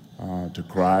to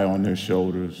cry on their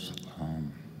shoulders.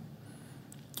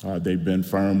 They've been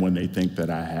firm when they think that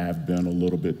I have been a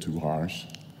little bit too harsh.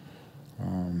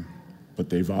 But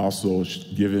they've also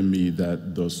given me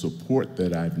the support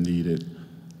that I've needed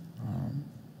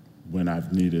when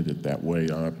I've needed it that way.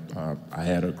 I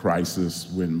had a crisis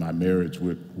when my marriage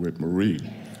with Marie,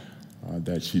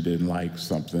 that she didn't like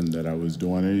something that I was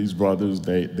doing. And these brothers,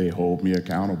 they hold me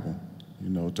accountable, you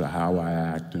know, to how I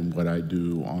act and what I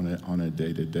do on a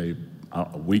day-to-day,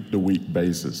 week-to-week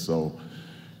basis. So,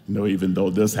 you know, even though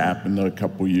this happened a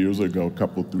couple 3 years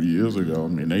ago, I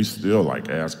mean, they still like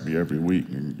ask me every week.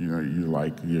 And, you know,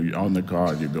 you're on the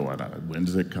card, you're going,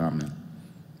 when's it coming?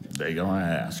 They gonna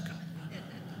ask.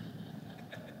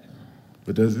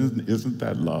 But isn't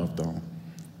that love, though?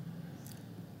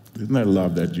 Isn't that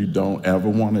love that you don't ever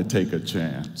want to take a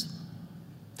chance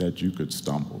that you could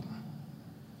stumble?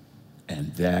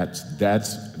 And that's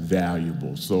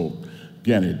valuable. So,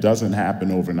 again, it doesn't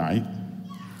happen overnight.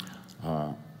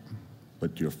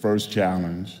 But your first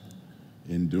challenge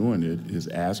in doing it is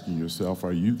asking yourself,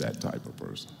 are you that type of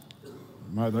person?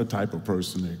 Am I the type of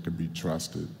person that can be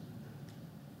trusted?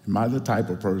 Am I the type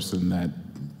of person that,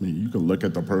 I mean, you can look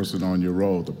at the person on your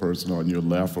road, the person on your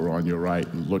left or on your right,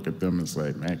 and look at them and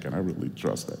say, man, can I really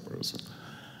trust that person?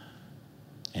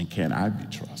 And can I be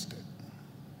trusted?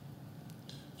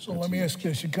 So let me ask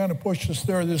you this. You kind of pushed us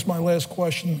there. This is my last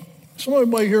question. Somebody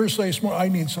might hear say, I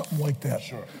need something like that.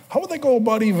 Sure. How would they go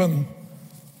about even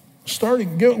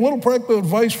starting? Give a little practical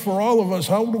advice for all of us.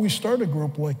 How do we start a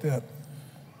group like that?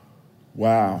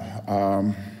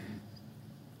 Wow.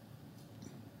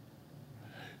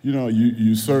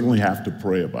 You certainly have to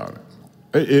pray about it.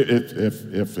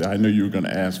 If I knew you were going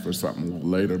to ask for something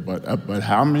later, but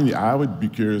how many? I would be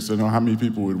curious to know how many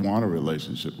people would want a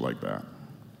relationship like that.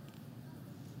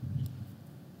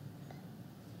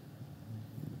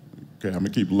 Okay, I'm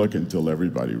gonna keep looking until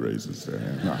everybody raises their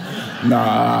hand.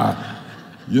 No.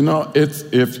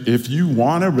 If you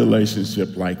want a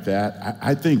relationship like that,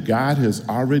 I think God has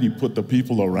already put the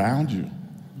people around you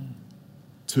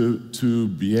to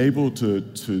be able to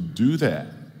do that.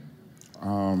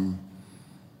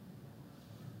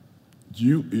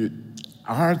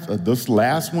 This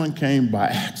last one came by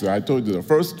accident. I told you the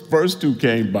first two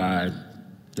came by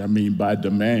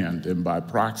demand and by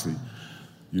proxy.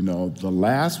 The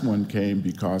last one came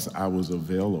because I was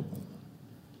available.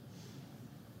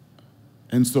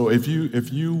 And so if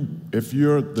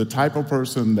you're the type of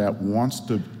person that wants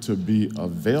to be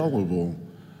available,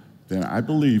 then I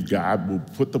believe God will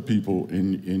put the people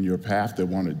in your path that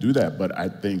want to do that. But I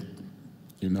think,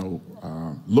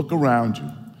 look around you.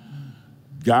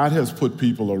 God has put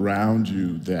people around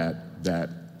you that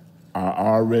are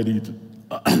already,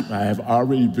 I have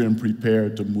already been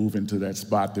prepared to move into that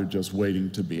spot. They're just waiting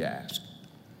to be asked.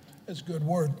 That's a good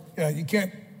word. Yeah, you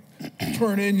can't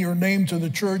turn in your name to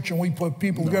the church and we put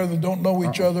people together that don't know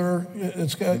each other.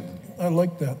 I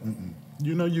like that.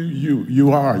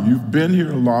 You've been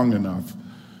here long enough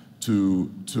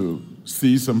to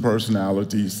see some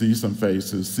personalities, see some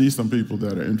faces, see some people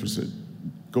that are interested.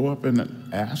 Go up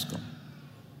and ask them.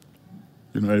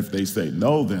 If they say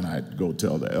no, then I'd go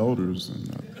tell the elders.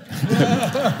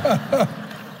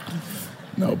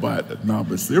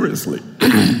 But seriously,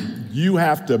 you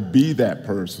have to be that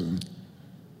person.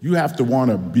 You have to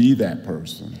want to be that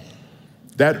person.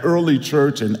 That early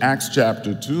church in Acts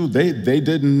chapter 2, they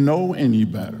didn't know any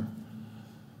better.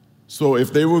 So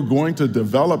if they were going to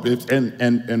develop it,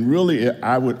 and really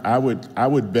I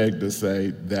would beg to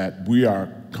say that we are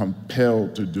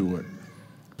compelled to do it,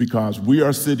 because we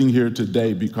are sitting here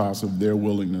today because of their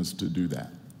willingness to do that.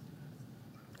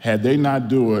 Had they not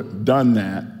done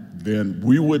that, then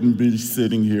we wouldn't be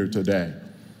sitting here today.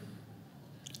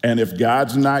 And if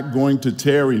God's not going to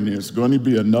tarry, and there's going to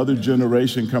be another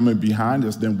generation coming behind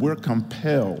us, then we're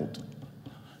compelled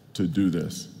to do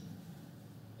this.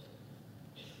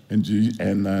 And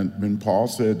when Paul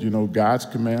said, God's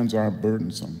commands aren't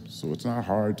burdensome, so it's not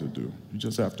hard to do. You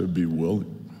just have to be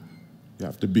willing. You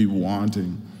have to be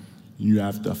wanting. You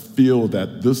have to feel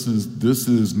that this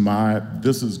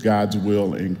is God's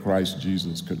will in Christ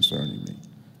Jesus concerning me.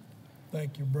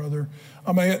 Thank you, brother.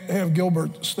 I'm going to have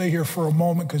Gilbert stay here for a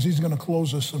moment because he's going to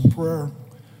close us in prayer.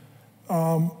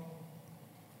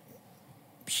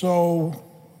 So,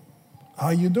 how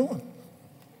you doing?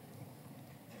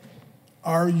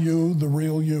 Are you the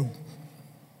real you?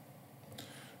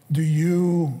 Do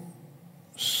you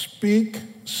speak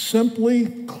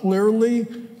simply, clearly,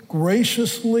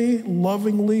 graciously,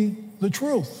 lovingly the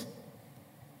truth?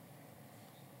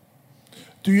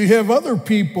 Do you have other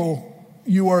people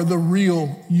you are the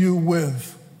real you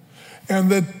with?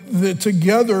 And that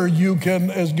together you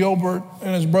can, as Gilbert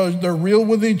and his brothers, they're real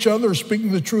with each other,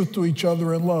 speaking the truth to each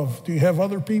other in love. Do you have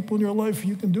other people in your life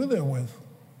you can do that with?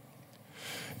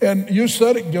 And you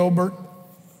said it, Gilbert.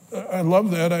 I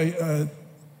love that.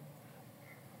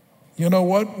 You know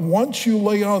what? Once you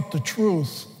lay out the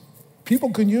truth,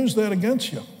 people can use that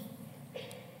against you.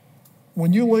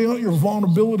 When you lay out your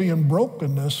vulnerability and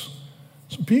brokenness,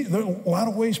 there are a lot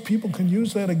of ways people can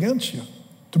use that against you,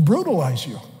 to brutalize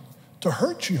you, to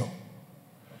hurt you.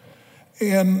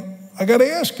 And I got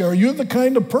to ask you, are you the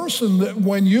kind of person that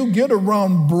when you get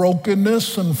around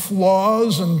brokenness and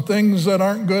flaws and things that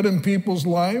aren't good in people's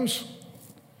lives,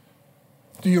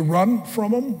 do you run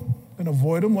from them and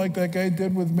avoid them like that guy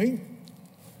did with me?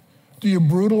 Do you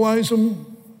brutalize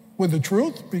them with the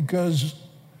truth because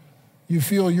you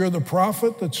feel you're the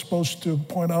prophet that's supposed to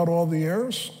point out all the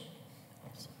errors?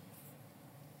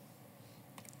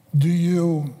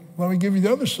 Let me give you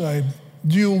the other side.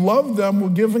 Do you love them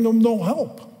with giving them no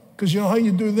help? Because you know how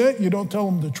you do that? You don't tell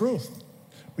them the truth.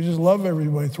 We just love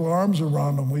everybody, throw arms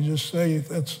around them. We just say,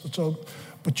 it's all,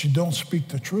 but you don't speak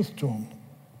the truth to them.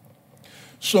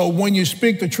 So when you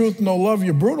speak the truth, no love,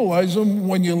 you brutalize them.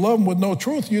 When you love them with no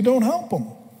truth, you don't help them.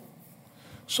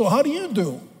 So how do you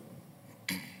do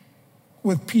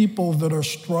with people that are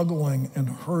struggling and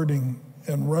hurting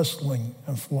and wrestling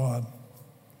and flawed?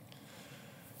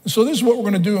 So this is what we're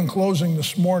going to do in closing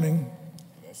this morning.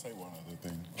 Can I say one other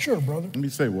thing? Sure, brother. Let me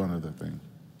say one other thing.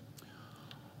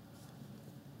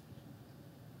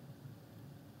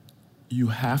 You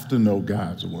have to know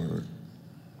God's word.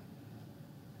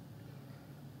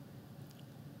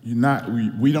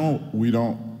 We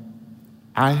don't,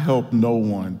 I help no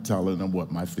one telling them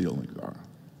what my feelings are.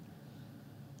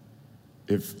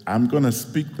 If I'm going to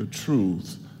speak the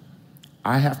truth,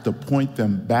 I have to point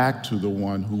them back to the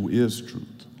one who is truth.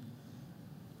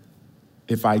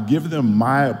 If I give them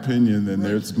my opinion, then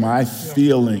there's my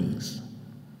feelings.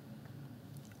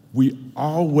 We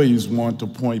always want to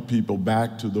point people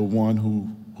back to the one who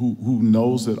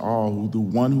knows it all, the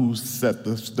one who's set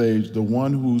the stage, the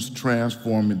one who's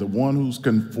transforming, the one who's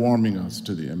conforming us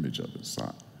to the image of his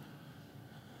Son.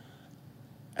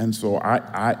 And so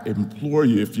I implore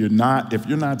you, if you're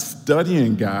not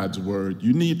studying God's word,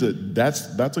 you need to,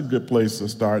 that's a good place to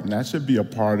start, and that should be a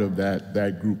part of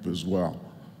that group as well.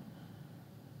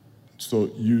 So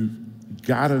you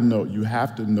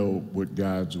have to know what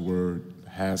God's word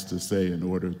has to say in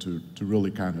order to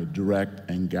really kind of direct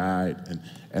and guide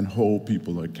and hold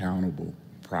people accountable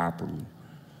properly.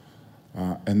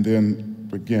 And then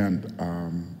again,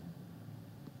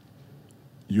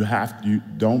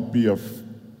 don't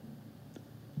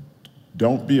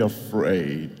be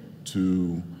afraid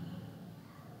to,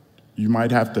 you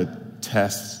might have to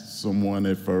test someone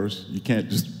at first. You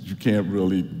can't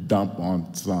really dump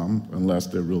on some unless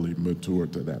they're really mature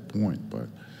to that point. But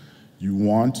you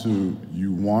want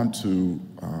to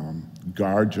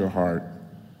guard your heart,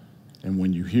 and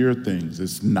when you hear things,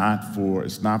 it's not for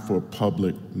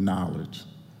public knowledge.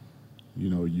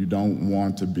 You don't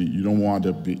want to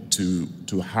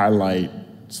highlight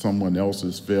someone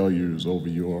else's failures over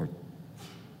your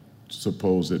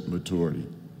supposed maturity.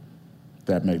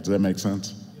 Does that make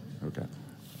sense? Okay.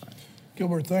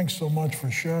 Gilbert, thanks so much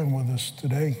for sharing with us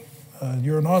today.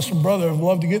 You're an awesome brother. I'd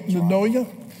love to get to know you.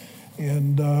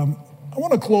 And I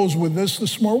want to close with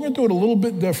this morning. We're going to do it a little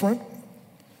bit different.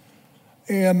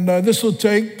 And this will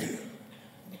take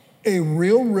a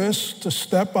real risk to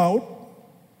step out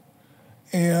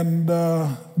and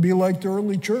be like the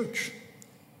early church.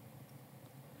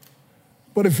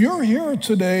 But if you're here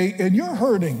today and you're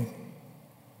hurting,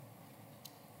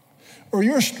 or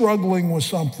you're struggling with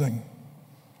something,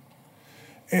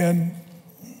 and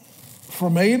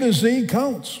from A to Z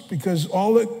counts, because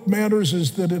all that matters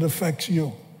is that it affects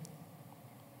you.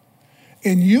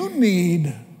 And you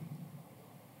need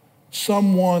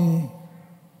someone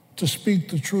to speak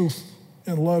the truth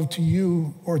and love to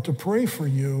you or to pray for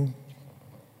you,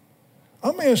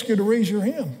 I'm going to ask you to raise your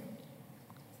hand.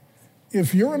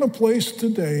 If you're in a place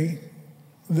today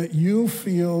that you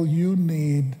feel you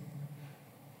need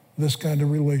this kind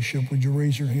of relationship, would you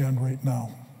raise your hand right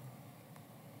now?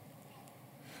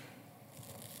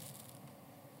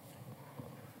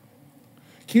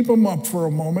 Keep them up for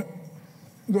a moment.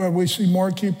 Go ahead, we see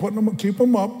more. Keep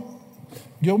them up.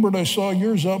 Gilbert, I saw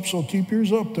yours up, so keep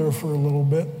yours up there for a little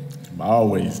bit. I'm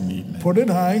always needing it. Put it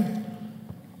high.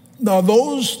 Now,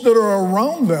 those that are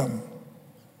around them,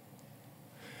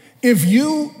 if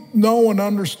you know and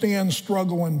understand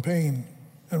struggle and pain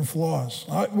and flaws,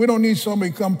 we don't need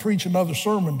somebody to come preach another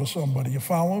sermon to somebody. You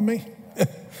follow me?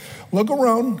 Look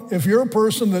around. If you're a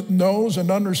person that knows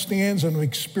and understands and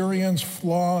experienced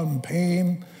flaw and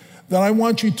pain, then I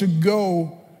want you to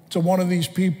go to one of these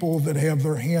people that have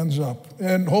their hands up.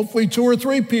 And hopefully 2 or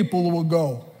 3 people will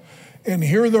go and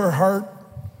hear their heart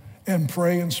and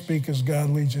pray and speak as God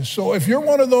leads you. So if you're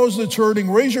one of those that's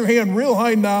hurting, raise your hand real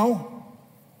high now.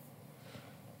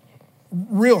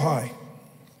 Real high.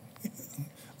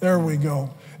 There we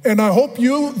go. And I hope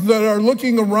you that are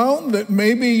looking around, that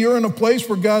maybe you're in a place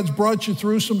where God's brought you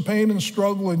through some pain and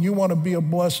struggle and you want to be a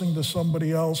blessing to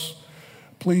somebody else,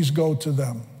 please go to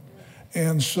them.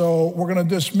 And so we're going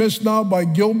to dismiss now by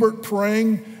Gilbert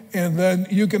praying, and then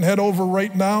you can head over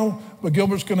right now, but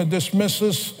Gilbert's going to dismiss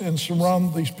us and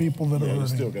surround these people that are hurting. You're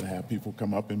still going to have people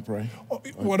come up and pray?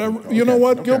 Whatever. Okay. You know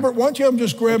what, Gilbert, why don't you have them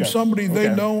just grab somebody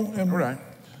they know? And all right.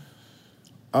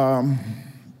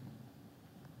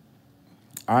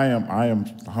 I am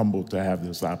humbled to have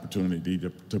this opportunity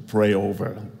to pray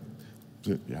over,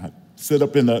 sit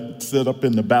up in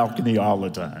the balcony all the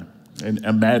time and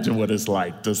imagine what it's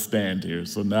like to stand here.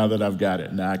 So now that I've got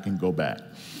it, now I can go back.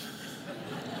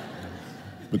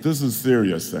 But this is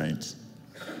serious, saints.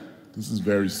 This is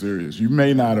very serious. You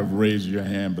may not have raised your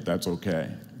hand, but that's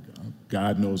okay.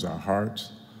 God knows our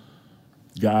hearts.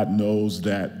 God knows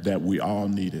that we all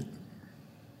need it.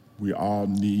 We all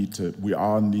need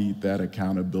that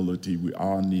accountability. We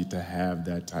all need to have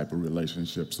that type of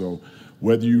relationship. So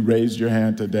whether you raise your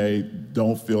hand today,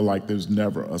 don't feel like there's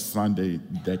never a Sunday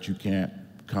that you can't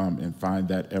come and find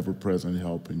that ever-present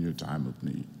help in your time of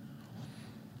need.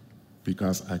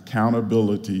 Because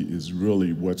accountability is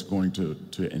really what's going to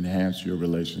enhance your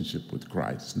relationship with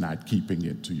Christ, not keeping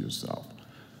it to yourself.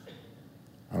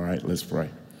 All right, let's pray.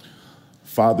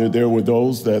 Father, there were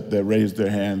those that raised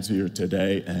their hands here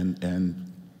today,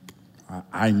 and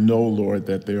I know, Lord,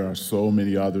 that there are so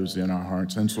many others in our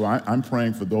hearts. And so I'm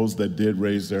praying for those that did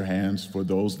raise their hands, for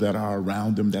those that are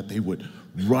around them, that they would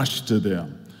rush to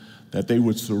them, that they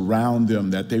would surround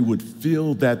them, that they would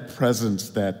feel that presence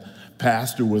that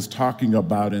Pastor was talking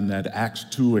about in that Acts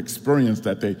 2 experience,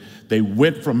 that they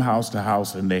went from house to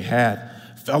house and they had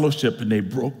fellowship and they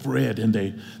broke bread and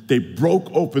they broke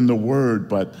open the word,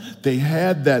 but they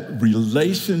had that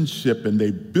relationship and they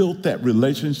built that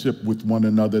relationship with one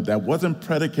another that wasn't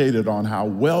predicated on how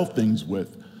well things went,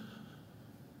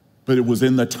 but it was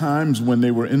in the times when they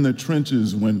were in the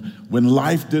trenches, when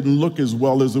life didn't look as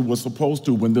well as it was supposed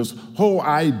to, when this whole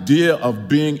idea of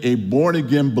being a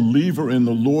born-again believer in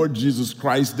the Lord Jesus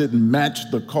Christ didn't match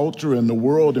the culture and the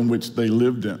world in which they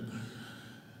lived in.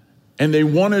 And they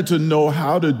wanted to know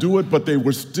how to do it, but they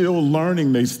were still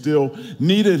learning. They still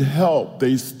needed help.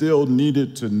 They still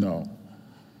needed to know.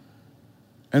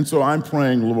 And so I'm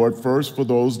praying, Lord, first for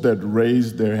those that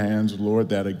raised their hands, Lord,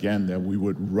 that again, that we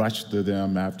would rush to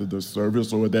them after the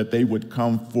service, or that they would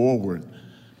come forward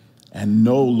and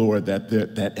know, Lord, that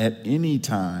at any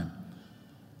time,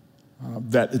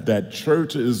 that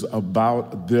church is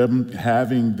about them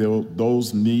having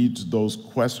those needs, those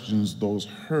questions, those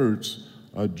hurts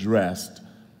addressed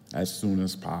as soon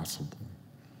as possible.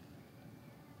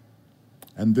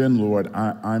 And then, Lord,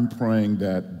 I'm praying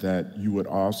that you would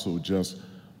also just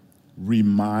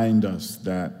remind us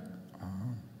that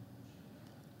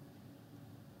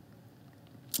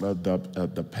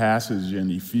the passage in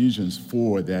Ephesians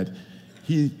 4 that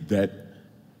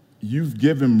you've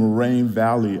given Moraine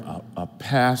Valley a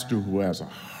pastor who has a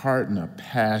heart and a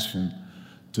passion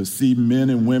to see men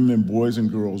and women, boys and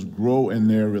girls grow in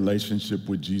their relationship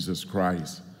with Jesus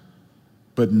Christ,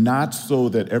 but not so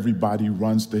that everybody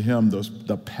runs to him.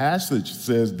 The passage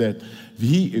says that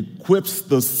he equips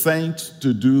the saints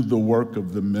to do the work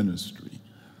of the ministry.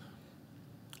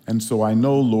 And so I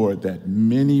know, Lord, that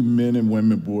many men and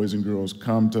women, boys and girls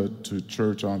come to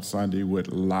church on Sunday with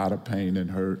a lot of pain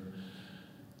and hurt.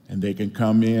 And they can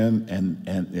come in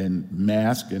and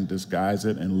mask and disguise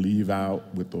it and leave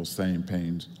out with those same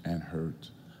pains and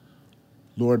hurts.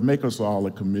 Lord, make us all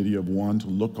a committee of one to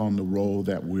look on the road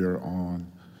that we're on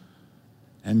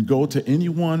and go to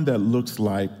anyone that looks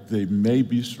like they may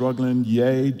be struggling.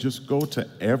 Yea, just go to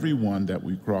everyone that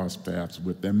we cross paths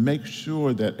with and make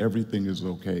sure that everything is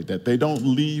okay, that they don't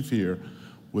leave here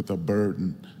with a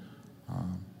burden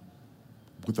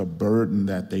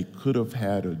that they could have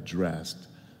had addressed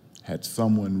had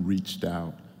someone reached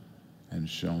out and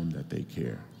shown that they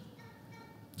care.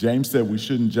 James said we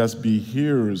shouldn't just be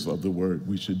hearers of the word,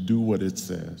 we should do what it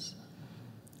says.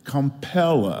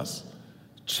 Compel us,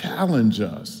 challenge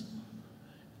us,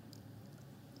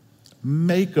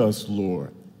 make us,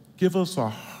 Lord. Give us a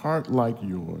heart like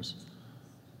yours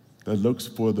that looks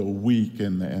for the weak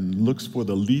and looks for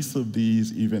the least of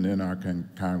these even in our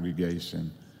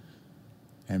congregation,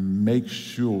 and make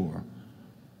sure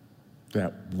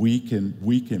that we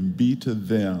can be to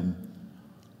them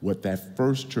what that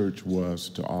first church was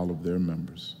to all of their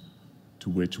members, to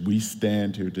which we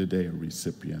stand here today a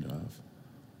recipient of.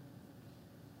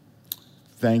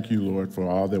 Thank you, Lord, for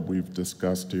all that we've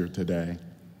discussed here today.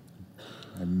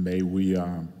 And may we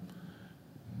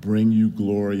bring you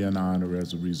glory and honor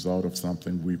as a result of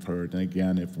something we've heard. And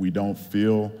again, if we don't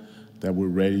feel that we're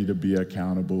ready to be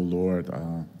accountable, Lord,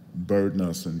 burden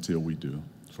us until we do.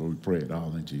 So we pray it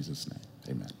all in Jesus' name.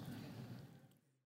 Amen.